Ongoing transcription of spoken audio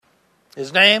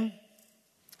His name?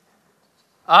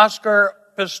 Oscar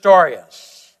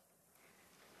Pistorius.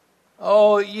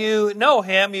 Oh, you know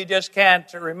him, you just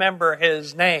can't remember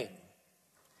his name.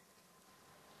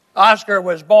 Oscar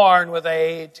was born with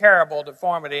a terrible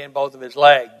deformity in both of his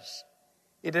legs.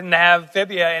 He didn't have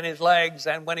fibula in his legs,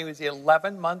 and when he was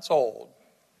 11 months old,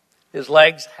 his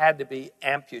legs had to be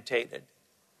amputated.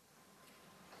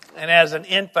 And as an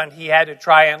infant, he had to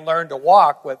try and learn to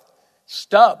walk with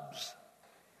stubs.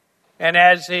 And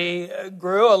as he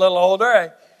grew a little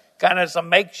older, kind of some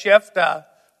makeshift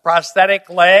prosthetic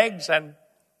legs, and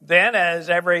then as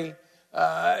every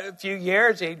few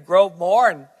years, he'd grow more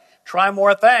and try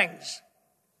more things.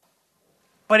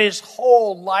 But his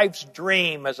whole life's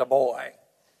dream as a boy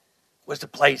was to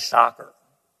play soccer.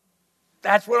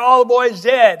 That's what all the boys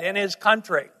did in his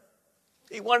country.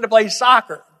 He wanted to play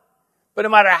soccer. But no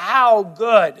matter how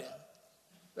good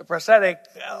the prosthetic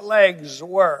legs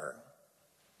were,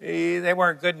 they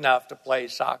weren't good enough to play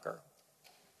soccer.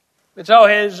 And so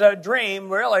his dream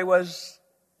really was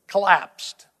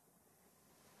collapsed.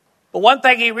 But one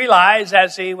thing he realized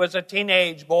as he was a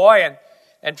teenage boy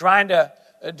and trying to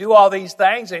do all these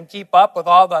things and keep up with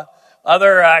all the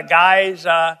other guys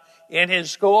in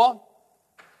his school,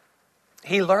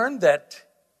 he learned that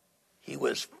he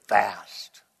was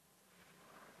fast.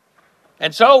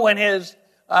 And so when his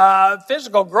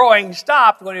physical growing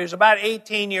stopped, when he was about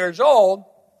 18 years old,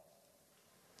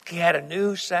 he had a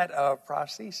new set of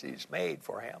prostheses made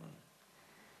for him.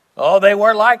 Oh, they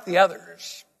weren't like the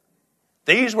others.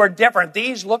 These were different.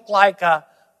 These looked like a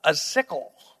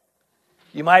sickle.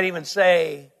 You might even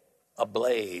say a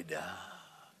blade.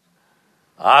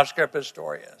 Oscar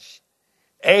Pistorius,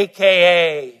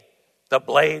 a.k.a. the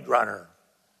Blade Runner.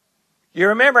 You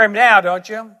remember him now, don't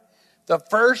you? The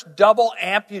first double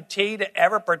amputee to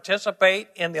ever participate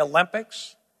in the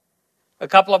Olympics a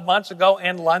couple of months ago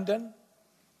in London.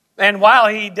 And while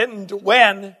he didn't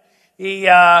win, he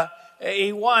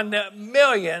won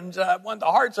millions, won the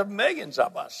hearts of millions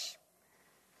of us.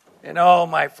 And oh,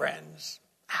 my friends,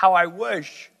 how I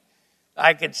wish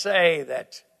I could say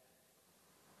that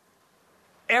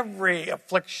every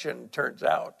affliction turns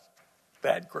out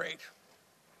that great.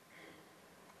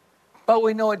 But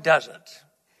we know it doesn't.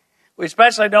 We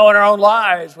especially know in our own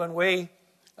lives when we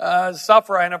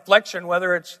suffer an affliction,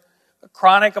 whether it's a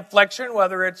chronic affliction,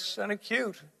 whether it's an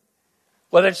acute,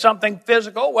 whether it's something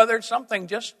physical, whether it's something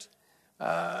just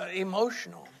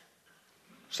emotional,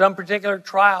 some particular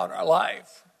trial in our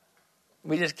life.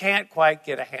 We just can't quite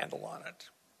get a handle on it.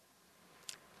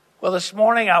 Well, this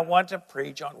morning I want to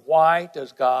preach on why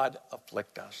does God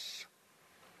afflict us?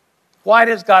 Why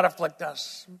does God afflict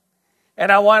us?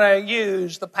 And I want to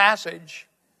use the passage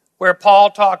where Paul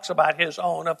talks about his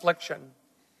own affliction,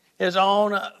 his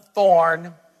own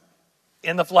thorn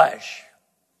in the flesh.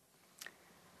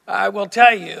 I will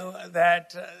tell you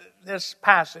that this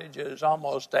passage is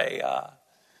almost a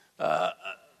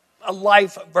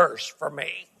life verse for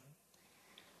me.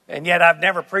 And yet I've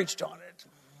never preached on it.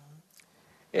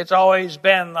 It's always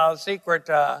been a secret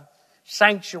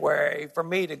sanctuary for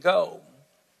me to go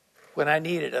when I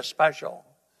needed a special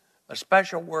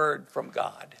word from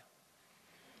God.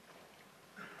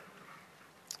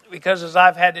 Because as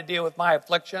I've had to deal with my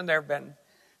affliction, there have been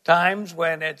times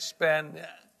when it's been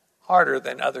harder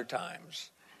than other times.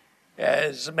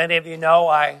 As many of you know,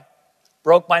 I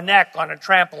broke my neck on a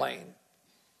trampoline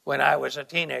when I was a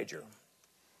teenager.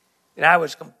 And I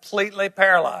was completely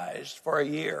paralyzed for a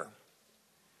year.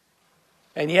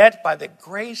 And yet, by the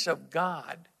grace of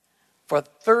God, for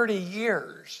 30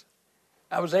 years,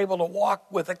 I was able to walk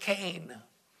with a cane.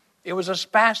 It was a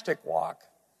spastic walk,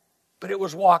 but it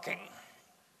was walking.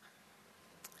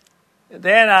 And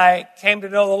then I came to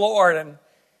know the Lord,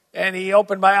 and He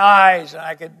opened my eyes, and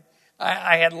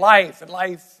I had life, and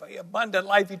life, abundant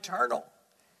life eternal.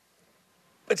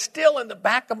 But still in the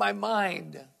back of my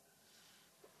mind,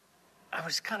 I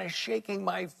was kind of shaking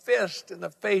my fist in the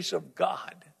face of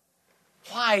God.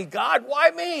 Why, God?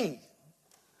 Why me?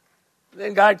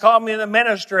 Then God called me in the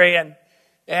ministry, and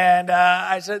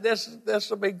I said, this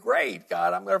will be great,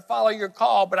 God. I'm going to follow your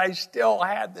call. But I still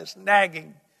had this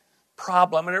nagging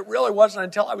problem. And it really wasn't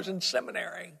until I was in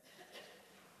seminary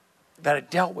that I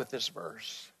dealt with this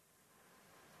verse.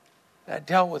 And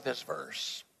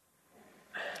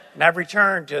I've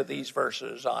returned to these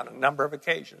verses on a number of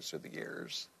occasions through the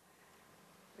years,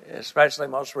 especially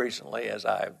most recently as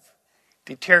I've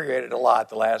deteriorated a lot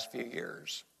the last few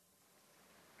years.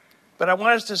 But I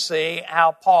want us to see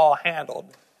how Paul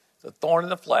handled the thorn in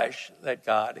the flesh that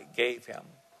God gave him.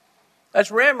 Let's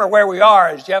remember where we are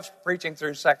as Jeff's preaching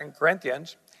through 2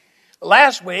 Corinthians.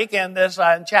 Last week in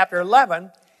chapter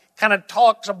 11, kind of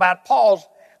talks about Paul's,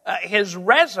 his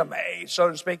resume, so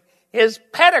to speak, his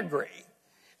pedigree,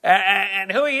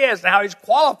 and who he is and how he's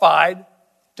qualified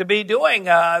to be doing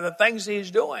the things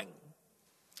he's doing.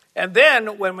 And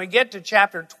then when we get to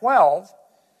chapter 12,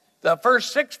 the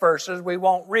first 6 verses we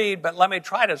won't read, but let me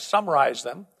try to summarize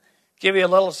them, give you a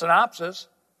little synopsis.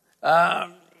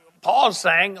 Paul's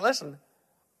saying, listen,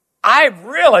 I've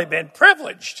really been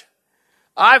privileged.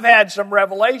 I've had some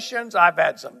revelations. I've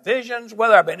had some visions,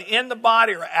 whether I've been in the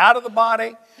body or out of the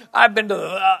body. I've been to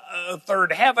the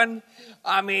third heaven.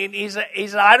 I mean, he said,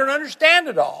 I don't understand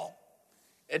it all.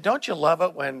 And don't you love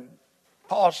it when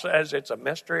Paul says it's a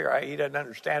mystery or he doesn't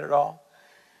understand it all?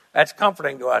 That's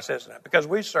comforting to us, isn't it? Because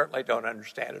we certainly don't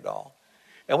understand it all.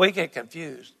 And we get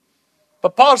confused.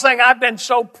 But Paul's saying, I've been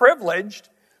so privileged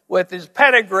with his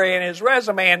pedigree and his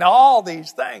resume and all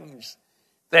these things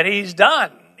that he's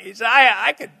done. He said,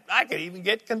 I could even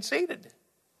get conceited.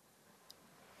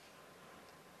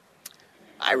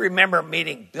 I remember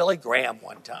meeting Billy Graham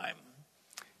one time.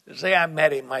 To say I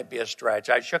met him might be a stretch.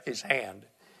 I shook his hand,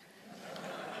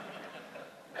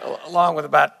 along with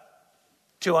about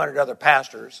 200 other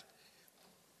pastors.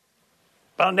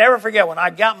 But I'll never forget when I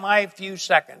got my few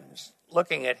seconds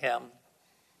looking at him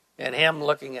and him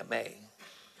looking at me.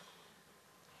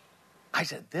 I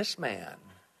said, this man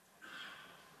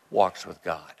walks with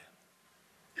God.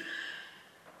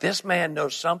 This man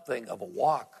knows something of a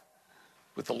walk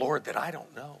with the Lord that I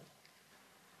don't know.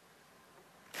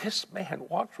 This man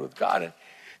walks with God.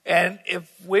 And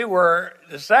if we were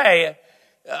to say,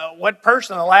 what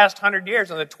person in the last 100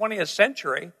 years in the 20th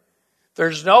century,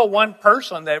 there's no one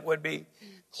person that would be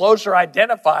closer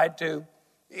identified to,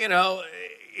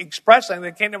 expressing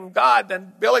the kingdom of God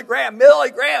than Billy Graham.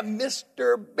 Billy Graham,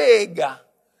 Mr. Big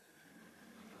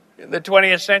in the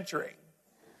 20th century.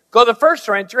 Go to the first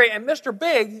century, and Mr.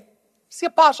 Big is the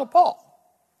Apostle Paul.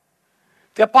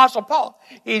 The Apostle Paul.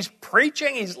 He's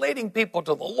preaching. He's leading people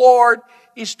to the Lord.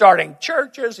 He's starting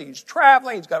churches. He's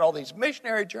traveling. He's got all these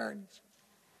missionary journeys.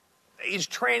 He's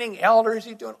training elders.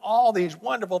 He's doing all these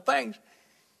wonderful things.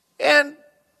 And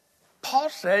Paul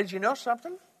says, you know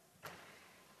something?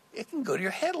 It can go to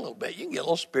your head a little bit. You can get a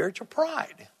little spiritual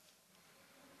pride.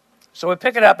 So we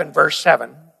pick it up in verse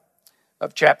 7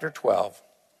 of chapter 12.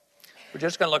 We're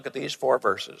just going to look at these 4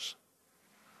 verses.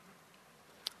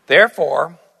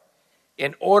 Therefore,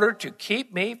 in order to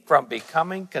keep me from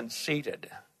becoming conceited,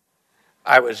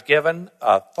 I was given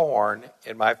a thorn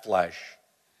in my flesh,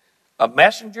 a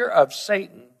messenger of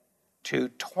Satan to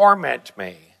torment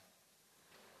me.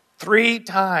 3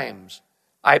 times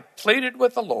I pleaded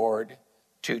with the Lord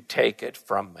to take it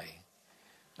from me.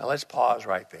 Now let's pause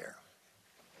right there.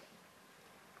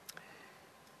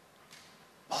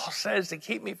 Paul says to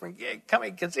keep me from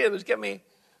becoming conceited was give me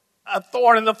a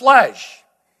thorn in the flesh.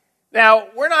 Now,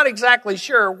 we're not exactly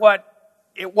sure what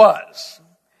it was.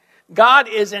 God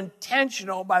is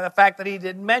intentional by the fact that he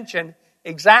didn't mention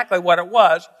exactly what it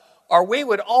was, or we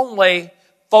would only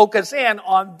focus in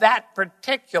on that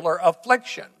particular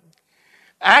affliction.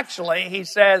 Actually, he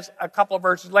says a couple of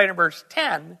verses later, verse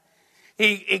 10,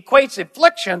 he equates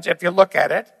afflictions, if you look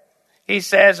at it. He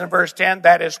says in verse 10,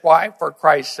 that is why, for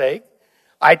Christ's sake,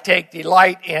 I take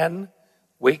delight in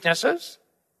weaknesses,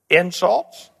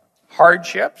 insults,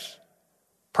 hardships,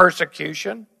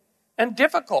 persecution, and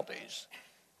difficulties.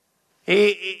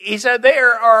 He said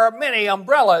there are many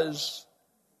umbrellas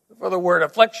for the word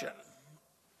affliction.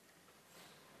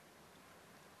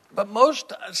 But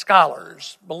most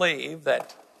scholars believe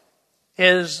that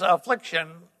his affliction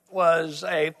was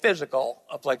a physical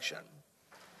affliction.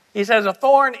 He says, a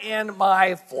thorn in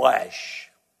my flesh.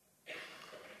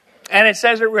 And it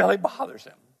says it really bothers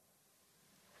him.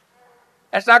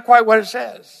 That's not quite what it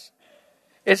says.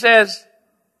 It says,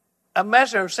 a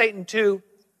messenger of Satan to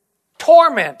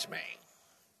torment me.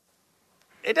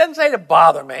 It doesn't say to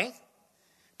bother me.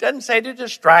 It doesn't say to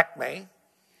distract me.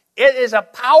 It is a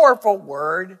powerful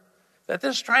word that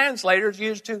this translator is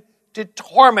used to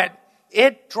torment.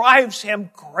 It drives him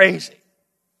crazy.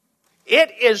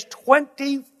 It is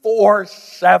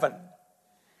 24/7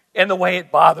 in the way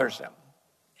it bothers him.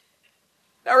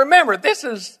 Now remember, this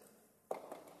is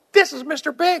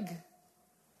Mr. Big.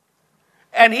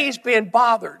 And he's being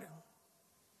bothered.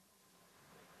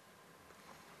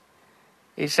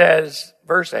 He says,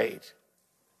 verse 8,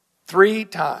 3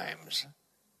 times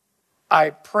I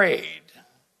prayed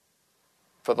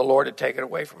for the Lord to take it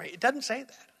away from me. It doesn't say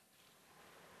that.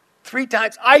 3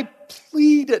 times I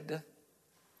pleaded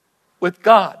with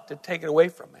God to take it away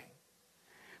from me.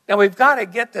 Now we've got to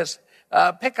get this,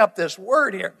 pick up this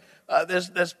word here.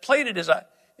 This pleaded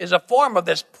is a form of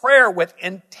this prayer with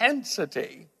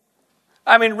intensity.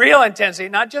 I mean, real intensity,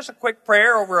 not just a quick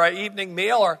prayer over an evening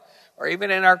meal or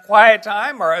even in our quiet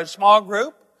time or a small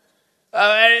group.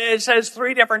 It says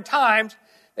 3 different times.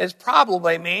 It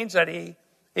probably means that he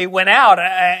went out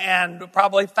and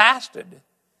probably fasted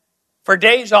for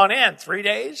days on end. 3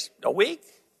 days, a week,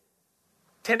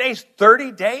 10 days,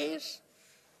 30 days.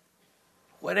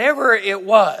 Whatever it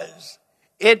was,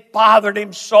 it bothered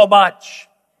him so much,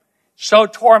 so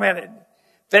tormented,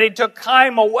 that he took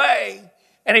time away,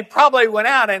 and he probably went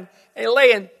out and he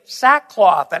lay in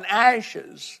sackcloth and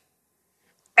ashes,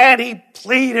 and he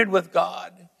pleaded with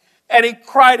God, and he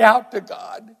cried out to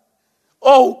God,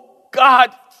 "Oh,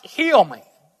 God, heal me."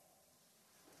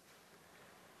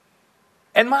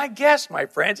 And my guess, my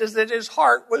friends, is that his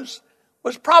heart was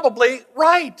probably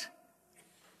right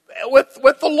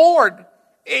with the Lord.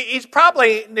 He's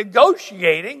probably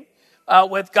negotiating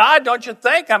with God, don't you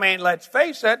think? I mean, let's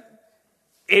face it,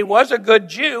 he was a good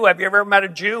Jew. Have you ever met a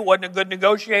Jew who wasn't a good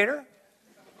negotiator?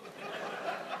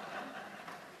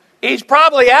 He's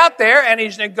probably out there and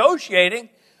he's negotiating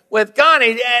with God.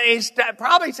 And he's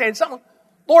probably saying something,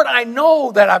 "Lord, I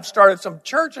know that I've started some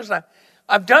churches.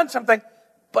 I've done something.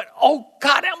 But, oh,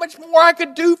 God, how much more I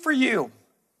could do for you?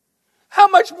 How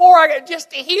much more I could just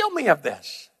to heal me of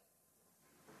this?"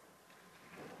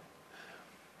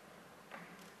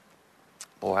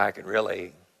 Boy, I could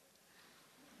really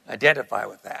identify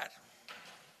with that.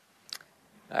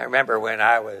 I remember when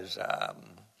I was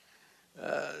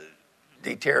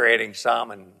deteriorating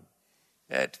some, and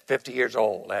at 50 years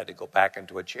old, I had to go back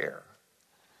into a chair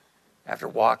after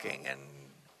walking and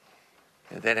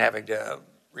then having to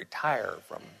retire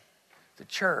from the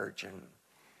church. And,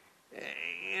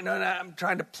 and I'm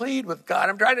trying to plead with God.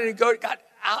 I'm trying to go, "God,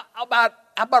 how about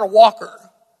a walker?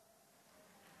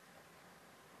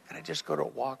 Can I just go to a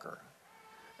walker?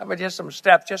 How about just some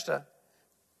steps, just to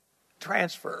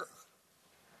transfer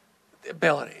the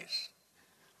abilities?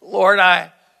 Lord,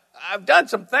 I've done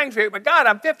some things for you, but God,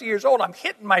 I'm 50 years old. I'm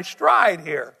hitting my stride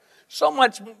here. So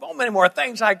many more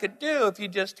things I could do if you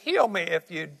just heal me, if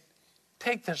you'd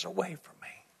take this away from me."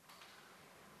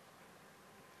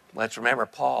 Let's remember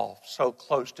Paul, so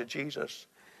close to Jesus.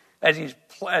 As he's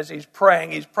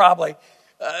praying, he's probably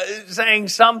saying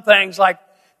some things like,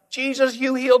 "Jesus,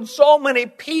 you healed so many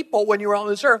people when you were on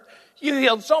this earth. You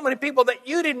healed so many people that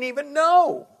you didn't even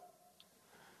know.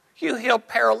 You healed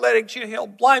paralytics. You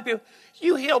healed blind people.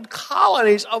 You healed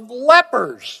colonies of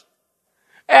lepers.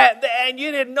 And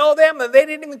you didn't know them, and they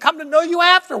didn't even come to know you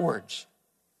afterwards.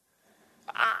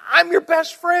 I'm your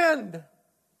best friend."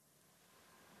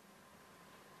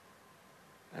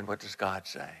 And what does God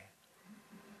say?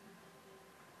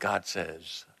 God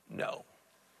says, no.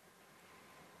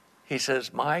 He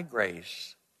says, "My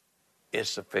grace is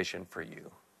sufficient for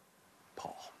you,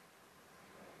 Paul.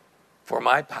 For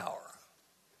my power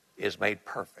is made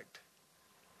perfect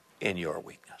in your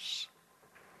weakness."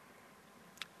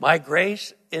 My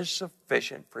grace is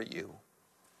sufficient for you.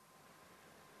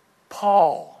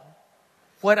 Paul,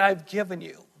 what I've given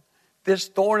you, this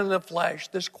thorn in the flesh,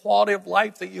 this quality of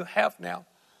life that you have now,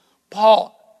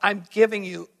 Paul, I'm giving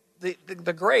you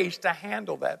the grace to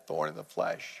handle that thorn in the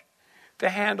flesh, to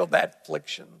handle that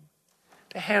affliction,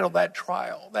 to handle that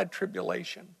trial, that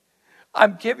tribulation.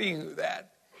 I'm giving you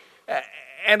that.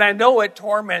 And I know it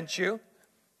torments you.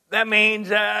 That means,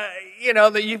 that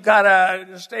you've got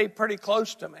to stay pretty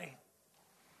close to me.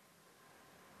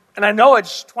 And I know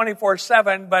it's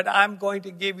 24/7, but I'm going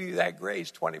to give you that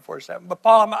grace 24/7. But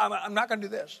Paul, I'm not going to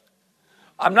do this.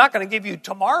 I'm not going to give you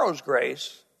tomorrow's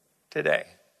grace today.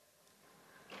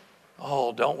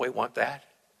 Oh, don't we want that?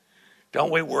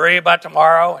 Don't we worry about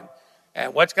tomorrow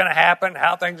and what's going to happen,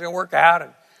 how things are going to work out,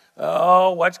 and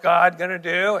what's God going to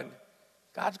do? And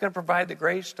God's going to provide the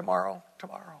grace tomorrow.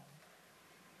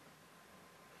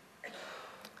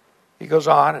 He goes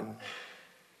on and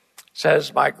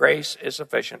says, "My grace is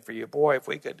sufficient for you." Boy, if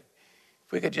we could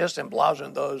just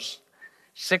emblazon those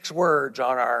 6 words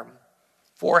on our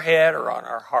forehead or on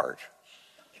our heart,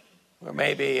 or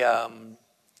maybe on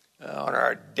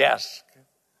our desk,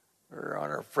 or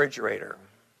on our refrigerator,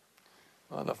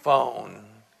 on the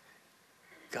phone.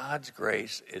 God's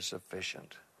grace is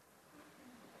sufficient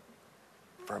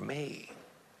for me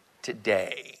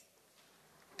today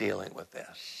dealing with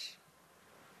this.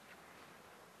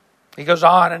 He goes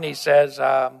on and he says,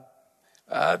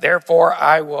 "Therefore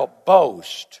I will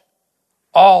boast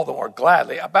all the more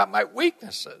gladly about my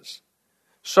weaknesses,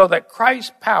 so that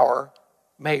Christ's power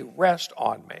may rest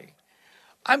on me."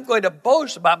 I'm going to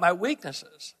boast about my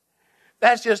weaknesses.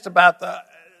 That's just about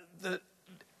the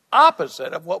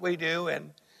opposite of what we do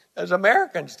as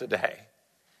Americans today.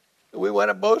 We want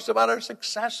to boast about our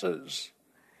successes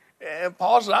And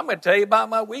Paul says, I'm going to tell you about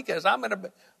my weakness. I'm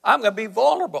going to be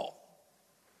vulnerable.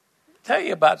 Tell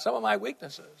you about some of my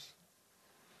weaknesses.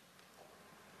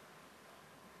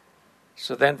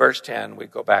 So then verse 10, we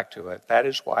go back to it. That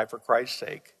is why, for Christ's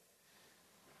sake,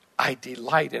 I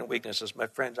delight in weaknesses. My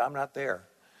friends, I'm not there.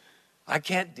 I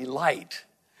can't delight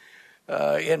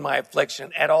in my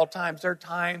affliction at all times. There are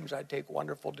times I take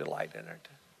wonderful delight in it.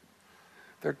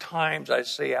 There are times I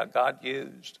see how God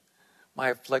used my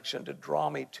affliction to draw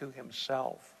me to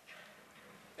himself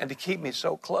and to keep me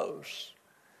so close.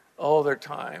 Oh, there are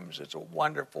times it's a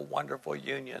wonderful, wonderful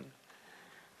union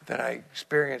that I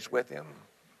experience with him.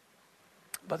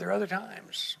 But there are other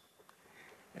times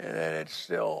that it's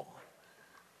still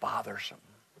bothersome.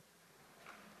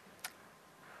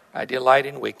 I delight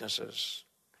in weaknesses,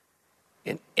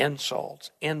 in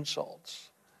insults. I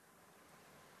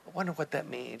wonder what that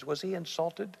means. Was he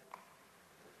insulted?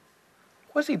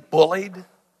 Was he bullied?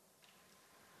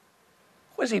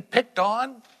 Was he picked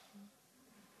on?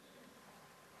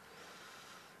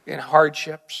 In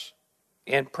hardships,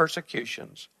 in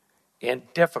persecutions, in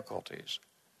difficulties.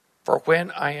 For when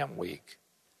I am weak,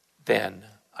 then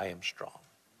I am strong.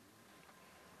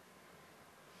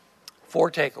 4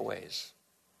 takeaways.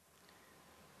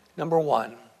 Number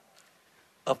 1,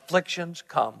 afflictions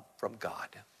come from God.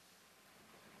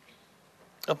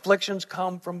 Afflictions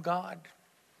come from God.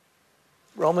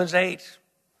 Romans 8,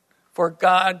 for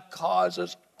God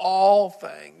causes all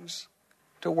things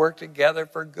to work together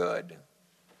for good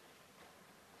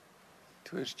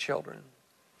to his children,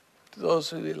 to those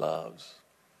who he loves,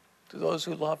 to those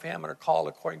who love him and are called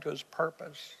according to his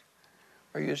purpose.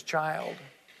 Are you his child?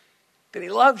 That he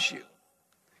loves you.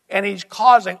 And he's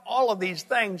causing all of these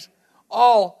things,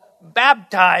 all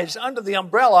baptized under the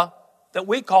umbrella that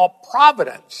we call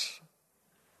providence.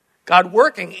 God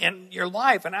working in your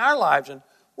life and our lives and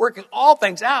working all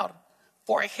things out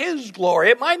for his glory.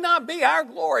 It might not be our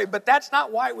glory, but that's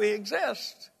not why we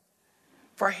exist.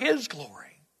 For his glory.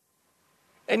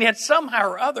 And yet somehow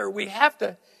or other we have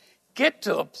to get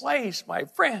to a place, my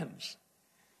friends,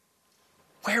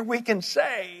 where we can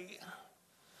say,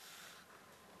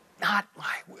 not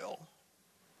my will,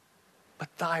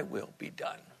 but thy will be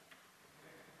done.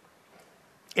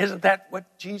 Isn't that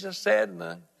what Jesus said in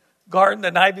the garden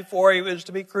the night before he was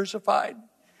to be crucified?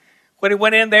 When he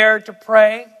went in there to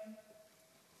pray,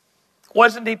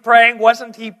 wasn't he praying?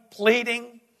 Wasn't he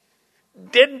pleading?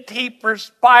 Didn't he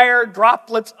perspire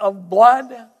droplets of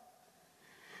blood?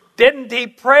 Didn't he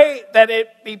pray that it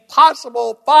be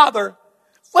possible, Father,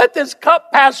 let this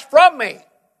cup pass from me,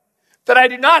 that I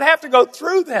do not have to go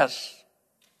through this?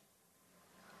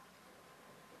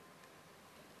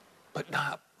 But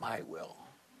not my will,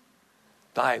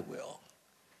 thy will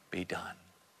be done.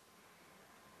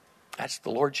 That's the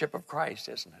lordship of Christ,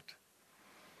 isn't it?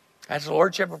 That's the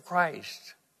lordship of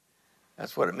Christ.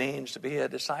 That's what it means to be a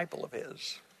disciple of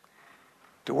his,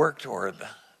 to work toward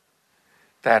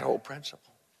that whole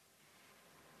principle.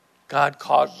 God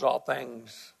causes all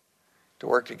things to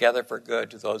work together for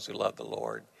good to those who love the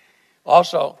Lord.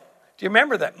 Also, do you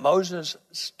remember that Moses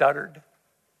stuttered?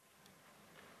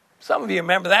 Some of you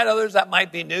remember that. Others, that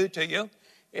might be new to you.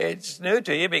 It's new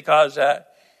to you because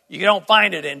you don't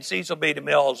find it in Cecil B.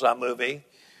 DeMille's movie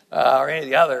or any of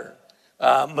the other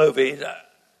movies.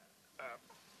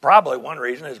 Probably one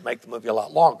reason is to make the movie a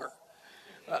lot longer.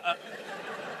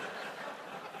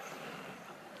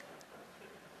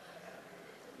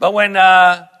 But when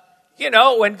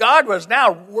God was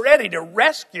now ready to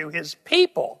rescue his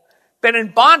people, been in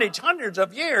bondage hundreds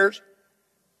of years,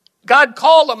 God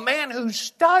called a man who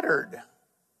stuttered.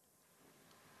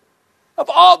 Of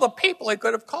all the people he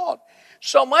could have called.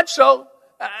 So much so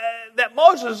that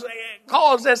Moses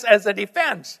calls this as a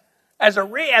defense, as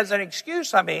an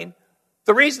excuse,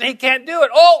 the reason he can't do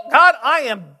it. Oh, God, I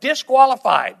am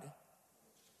disqualified.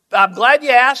 I'm glad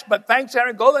you asked, but thanks,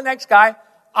 Aaron. Go to the next guy.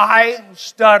 I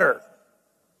stutter.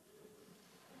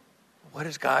 What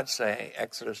does God say?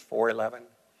 Exodus 4:11.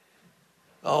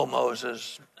 Oh,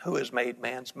 Moses, who has made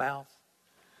man's mouth?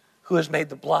 Who has made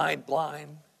the blind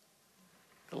blind?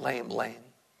 The lame lame?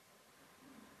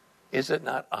 Is it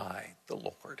not I, the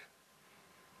Lord?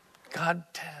 God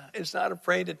is not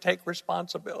afraid to take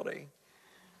responsibility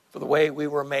for the way we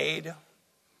were made,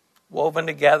 woven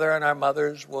together in our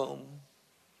mother's womb.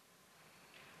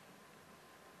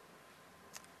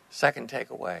 Second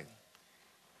takeaway.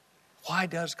 Why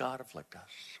does God afflict us?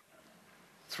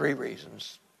 3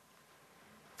 reasons.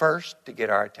 First, to get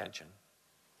our attention.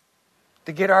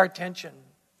 To get our attention.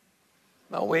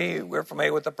 Now, we're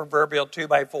familiar with the proverbial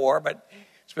 2x4, but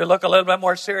as we look a little bit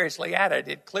more seriously at it,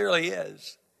 it clearly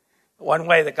is one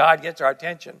way that God gets our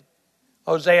attention.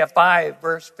 Hosea 5,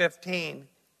 verse 15.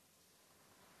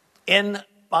 In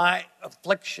my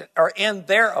affliction, or in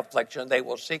their affliction, they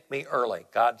will seek me early,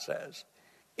 God says.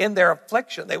 In their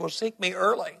affliction, they will seek me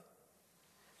early.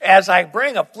 As I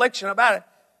bring affliction about it,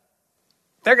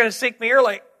 they're going to seek me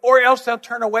early, or else they'll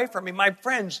turn away from me. My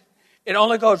friends, it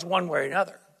only goes one way or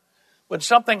another. When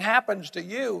something happens to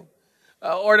you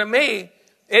or to me,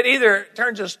 it either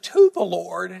turns us to the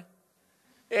Lord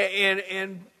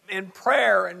in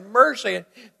prayer and mercy,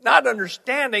 not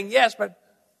understanding, yes,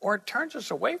 or it turns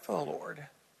us away from the Lord.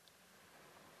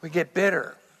 We get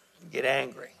bitter, we get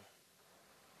angry.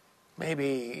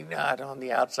 Maybe not on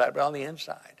the outside, but on the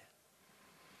inside.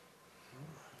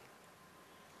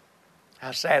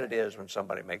 How sad it is when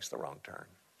somebody makes the wrong turn.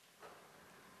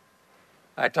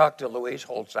 I talked to Louise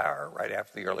Holzhauer right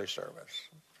after the early service.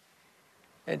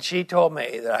 And she told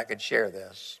me that I could share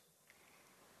this,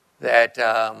 that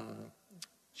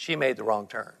she made the wrong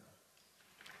turn.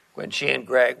 When she and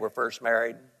Greg were first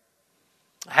married,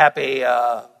 happy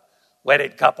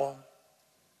wedded couple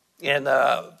in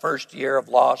the first year of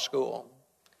law school,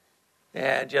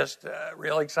 and just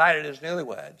real excited as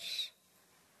newlyweds.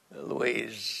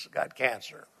 Louise got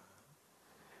cancer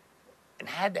and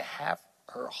had to have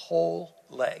her whole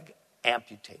leg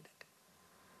amputated.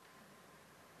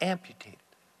 Amputated.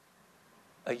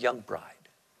 A young bride.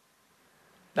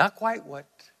 Not quite what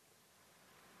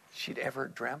she'd ever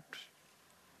dreamt.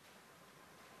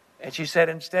 And she said,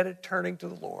 instead of turning to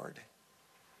the Lord,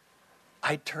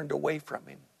 I turned away from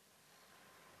him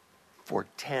for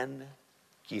 10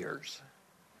 years.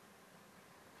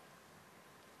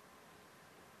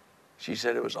 She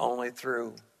said it was only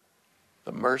through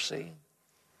the mercy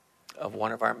of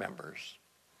one of our members,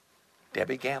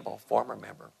 Debbie Gamble, former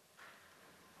member,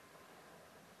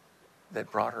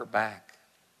 that brought her back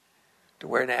to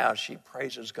where now she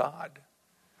praises God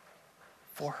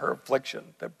for her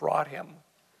affliction that brought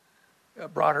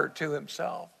her to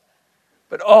himself.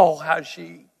 But oh, how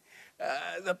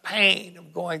the pain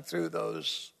of going through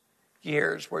those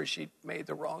years where she made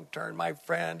the wrong turn. My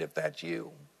friend, if that's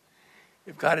you,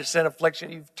 if God has sent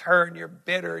affliction, you've turned, you're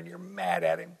bitter, and you're mad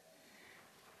at him,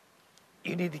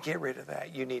 you need to get rid of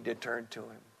that. You need to turn to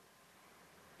him.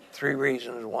 3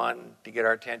 reasons. 1, to get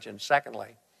our attention.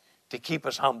 Secondly, to keep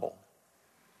us humble.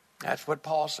 That's what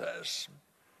Paul says.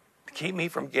 To keep me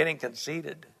from getting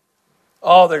conceited.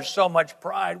 Oh, there's so much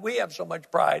pride. We have so much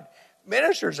pride.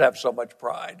 Ministers have so much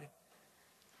pride.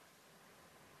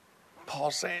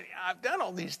 Paul's saying, I've done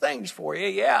all these things for you.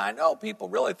 Yeah, I know people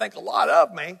really think a lot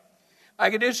of me. I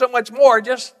could do so much more.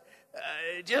 Just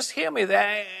hear me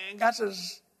that. And God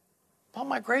says, Paul,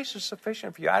 my grace is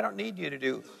sufficient for you. I don't need you to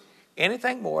do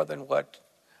anything more than what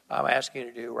I'm asking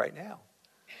you to do right now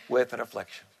with an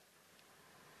affliction.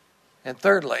 And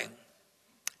thirdly,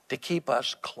 to keep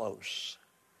us close.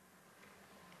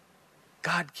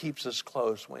 God keeps us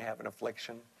close when we have an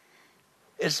affliction,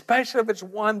 especially if it's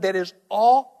one that is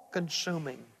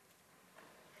all-consuming.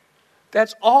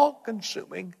 That's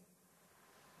all-consuming.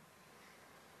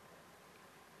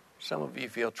 Some of you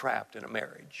feel trapped in a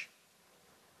marriage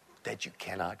that you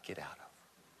cannot get out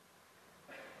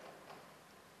of.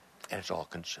 And it's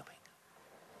all-consuming.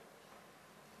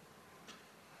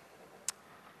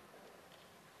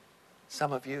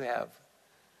 Some of you have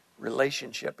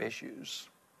relationship issues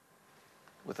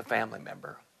with a family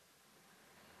member.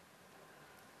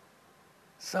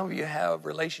 Some of you have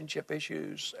relationship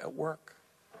issues at work.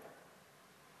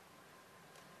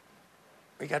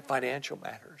 We got financial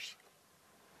matters.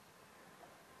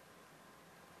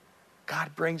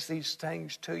 God brings these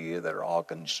things to you that are all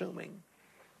consuming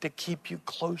to keep you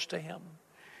close to him,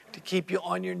 to keep you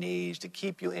on your knees, to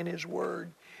keep you in his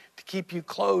word, to keep you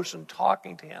close and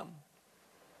talking to him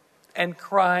and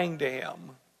crying to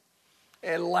him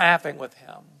and laughing with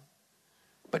him.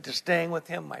 But to staying with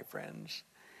him, my friends,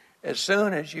 as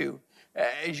soon as you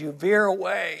veer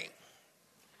away,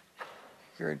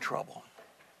 you're in trouble.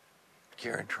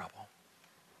 You're in trouble.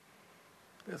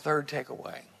 The third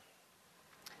takeaway: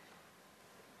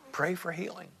 pray for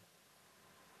healing.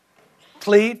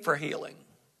 Plead for healing.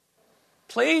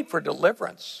 Plead for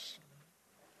deliverance.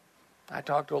 I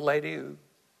talked to a lady who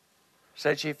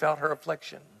said she felt her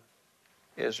affliction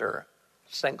is her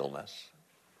singleness.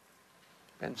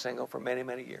 Been single for many,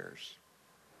 many years.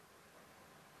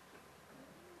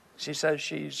 She says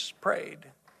she's prayed,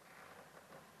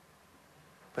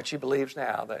 but she believes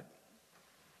now that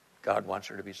God wants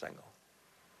her to be single.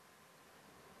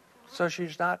 So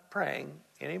she's not praying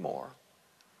anymore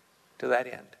to that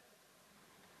end.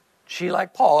 She,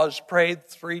 like Paul, has prayed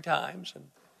 3 times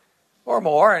or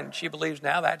more, and she believes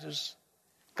now that is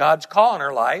God's call in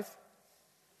her life.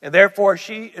 And therefore,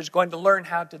 she is going to learn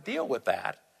how to deal with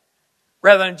that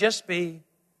rather than just be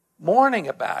mourning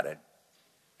about it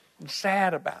and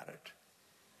sad about it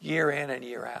year in and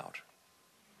year out.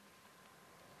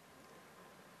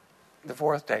 The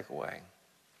fourth takeaway: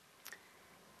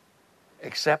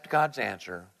 accept God's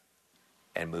answer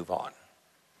and move on.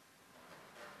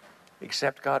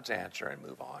 Accept God's answer and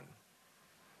move on.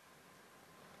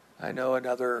 I know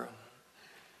another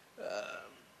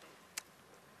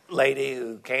lady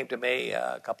who came to me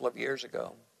a couple of years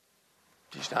ago.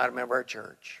 She's not a member of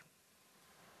church.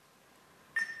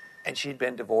 And she'd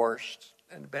been divorced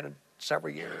and been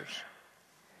several years.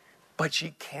 But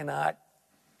she cannot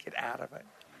get out of it.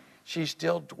 She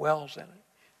still dwells in it.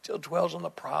 Still dwells on the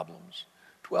problems.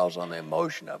 Dwells on the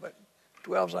emotion of it.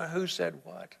 Dwells on who said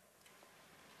what.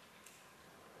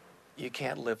 You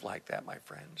can't live like that, my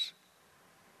friends.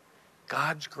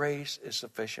 God's grace is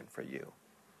sufficient for you.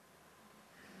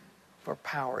 For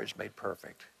power is made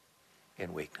perfect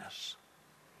in weakness.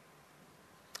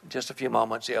 In just a few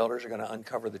moments, the elders are going to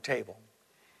uncover the table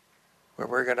where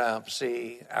we're going to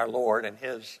see our Lord and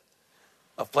his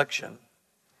affliction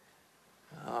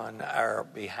on our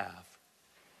behalf.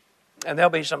 And there'll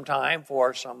be some time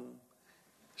for some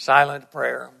silent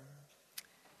prayer.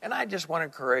 And I just want to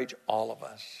encourage all of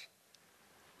us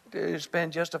to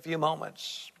spend just a few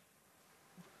moments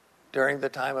during the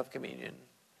time of communion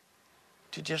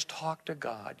to just talk to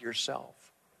God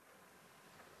yourself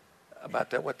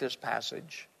about what this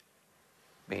passage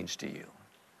means to you.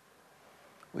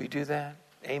 Will you do that?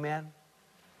 Amen?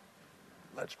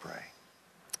 Let's pray.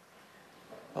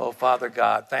 Oh, Father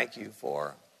God, thank you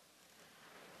for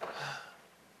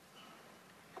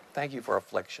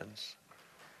afflictions.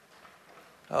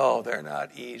 Oh, they're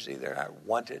not easy. They're not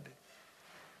wanted.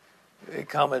 They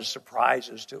come as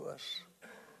surprises to us.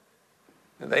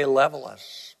 And they level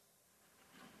us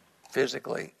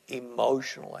physically,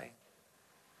 emotionally.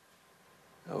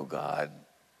 Oh, God,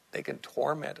 they can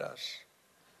torment us.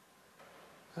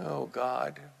 Oh,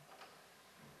 God.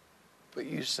 But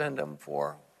you send them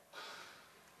for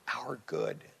our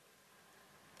good,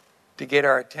 to get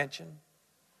our attention,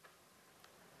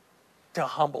 to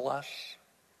humble us,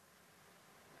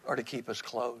 or to keep us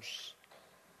close.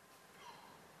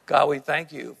 God, we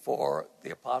thank you for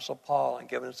the Apostle Paul and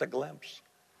giving us a glimpse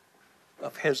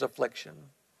of his affliction,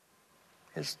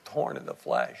 his thorn in the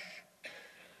flesh.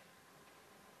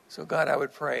 So, God, I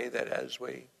would pray that as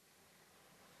we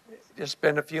just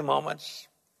spend a few moments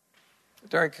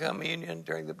during communion,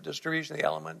 during the distribution of the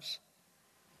elements,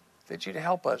 that you'd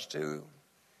help us to,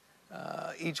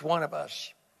 each one of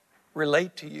us,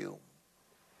 relate to you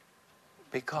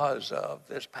because of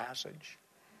this passage.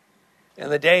 In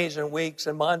the days and weeks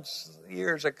and months,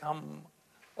 years that come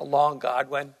along, God,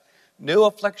 when new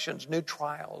afflictions, new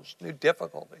trials, new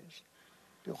difficulties,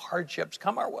 new hardships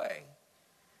come our way,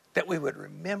 that we would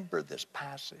remember this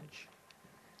passage,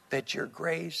 that your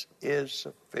grace is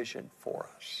sufficient for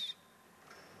us.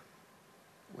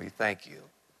 We thank you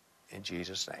in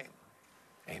Jesus' name.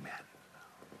 Amen.